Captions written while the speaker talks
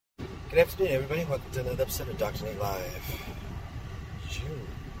Good afternoon, everybody. Welcome to another episode of DoctorNateLive.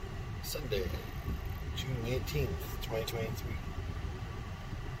 Sunday, June 18th, 2023.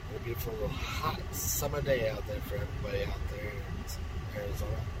 A beautiful, little, hot summer day out there for everybody out there in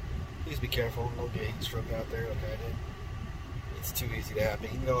Arizona. Please be careful. Don't get a heat stroke out there like I did. It's too easy to happen.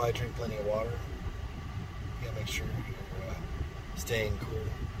 Even though I drink plenty of water, you gotta make sure you're staying cool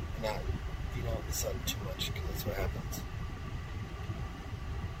and not being out in the sun too much, because that's what happens.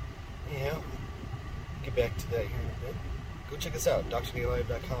 Anyhow, get back to that here in a bit. Go check us out,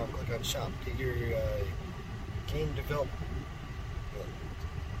 DoctorNateLive.com. Click on shop. Get your game development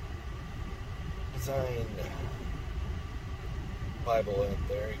design Bible out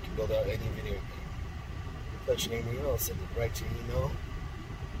there. You can build out any video game. Let your name and email, send it right to your email.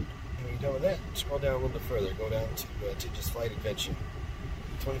 And when you're done with that, scroll down a little bit further. Go down to Tinjas Flight Adventure.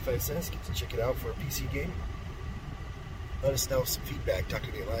 25 cents. Get to check it out for a PC game. Let us know some feedback,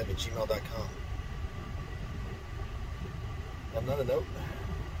 DoctorNateLive@gmail.com. On another note,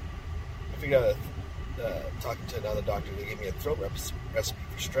 I figured out talking to another doctor, they gave me a throat recipe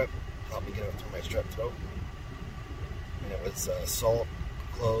for strep, helped me get through my strep throat. And it was salt,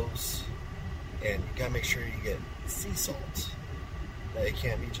 cloves, and you gotta make sure you get sea salt. Now, it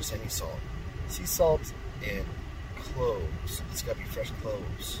can't be just any salt. Sea salt and cloves. It's gotta be fresh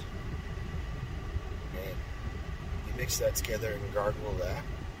cloves. And you mix that together and gargle that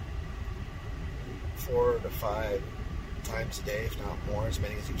 4 to 5 times a day, if not more, as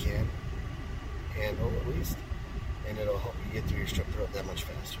many as you can handle at least, and it'll help you get through your strep throat that much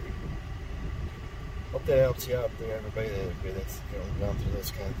faster. Hope that helps you out there, everybody that's going through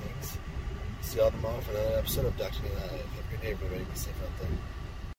those kind of things. See y'all tomorrow for another episode of DoctorNateLive. Have a great day, everybody. Be safe out there.